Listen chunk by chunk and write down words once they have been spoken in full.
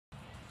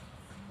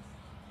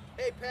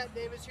Hey, Pat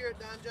Davis here at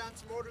Don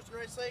Johnson Motors in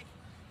Rice Lake.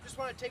 Just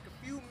want to take a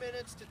few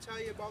minutes to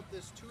tell you about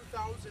this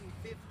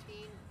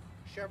 2015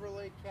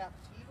 Chevrolet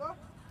Captiva.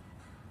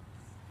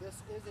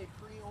 This is a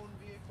pre-owned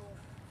vehicle.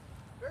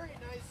 Very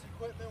nice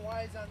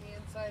equipment-wise on the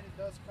inside. It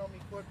does come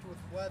equipped with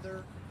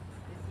leather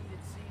and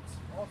heated seats.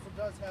 Also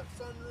does have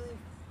sunroof,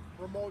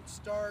 remote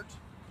start,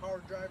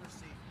 power driver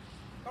seat.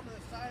 Come to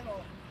the side,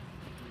 I'll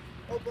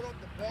open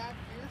up the back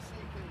here so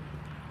you can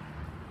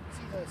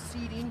see the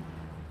seating.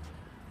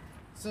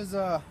 This is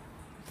a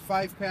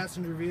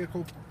 5-passenger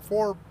vehicle,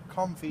 4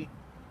 comfy.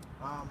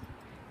 Pop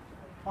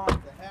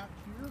the hatch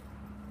here.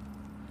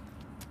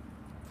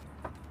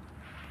 The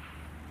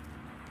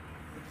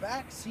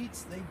back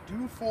seats, they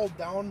do fold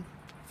down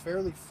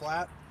fairly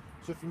flat,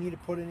 so if you need to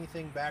put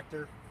anything back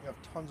there, you have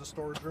tons of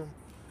storage room.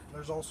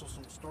 There's also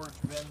some storage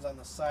bins on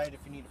the side if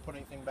you need to put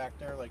anything back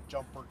there, like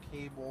jumper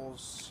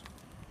cables,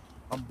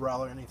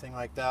 umbrella, anything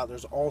like that.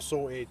 There's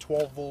also a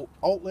 12-volt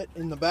outlet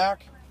in the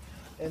back,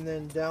 and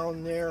then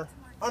down there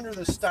under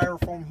the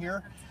styrofoam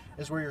here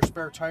is where your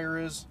spare tire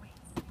is,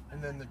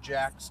 and then the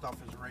jack stuff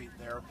is right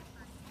there.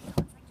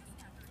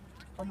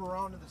 Come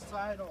around to the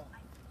side, I'll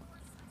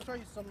show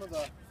you some of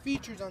the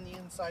features on the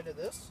inside of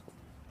this.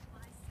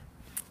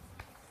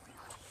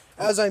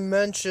 As I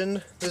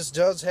mentioned, this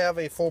does have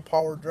a full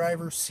power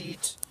driver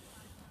seat,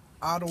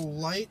 auto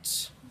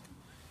lights,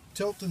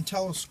 tilt and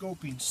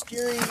telescoping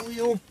steering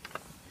wheel.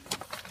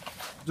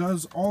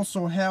 Does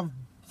also have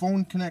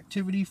phone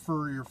connectivity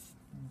for your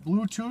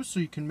Bluetooth, so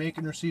you can make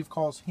and receive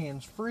calls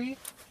hands-free.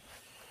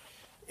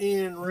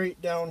 And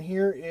right down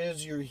here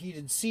is your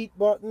heated seat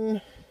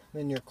button,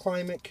 then your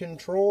climate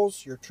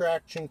controls, your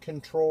traction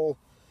control,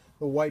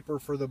 the wiper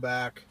for the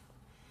back,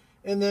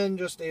 and then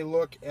just a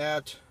look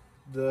at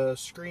the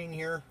screen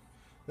here.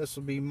 This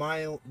will be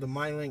the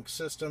MyLink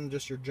system,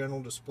 just your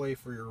general display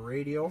for your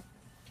radio.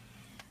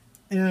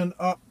 And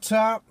up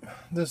top,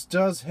 this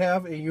does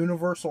have a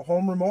universal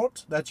home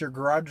remote. That's your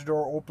garage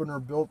door opener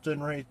built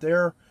in right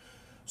there.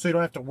 So you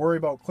don't have to worry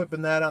about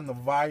clipping that on the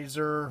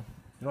visor.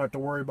 You don't have to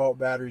worry about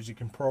batteries. You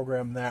can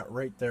program that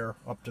right there,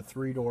 up to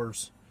 3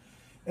 doors.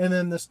 And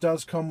then this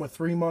does come with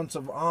 3 months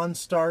of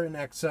OnStar and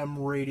XM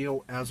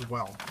radio as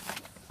well.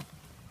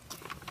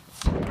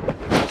 If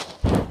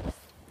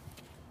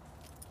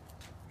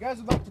you guys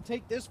would like to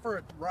take this for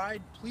a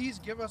ride, please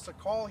give us a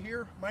call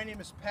here. My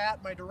name is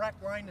Pat. My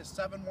direct line is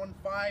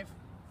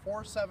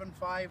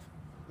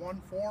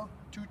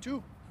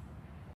 715-475-1422.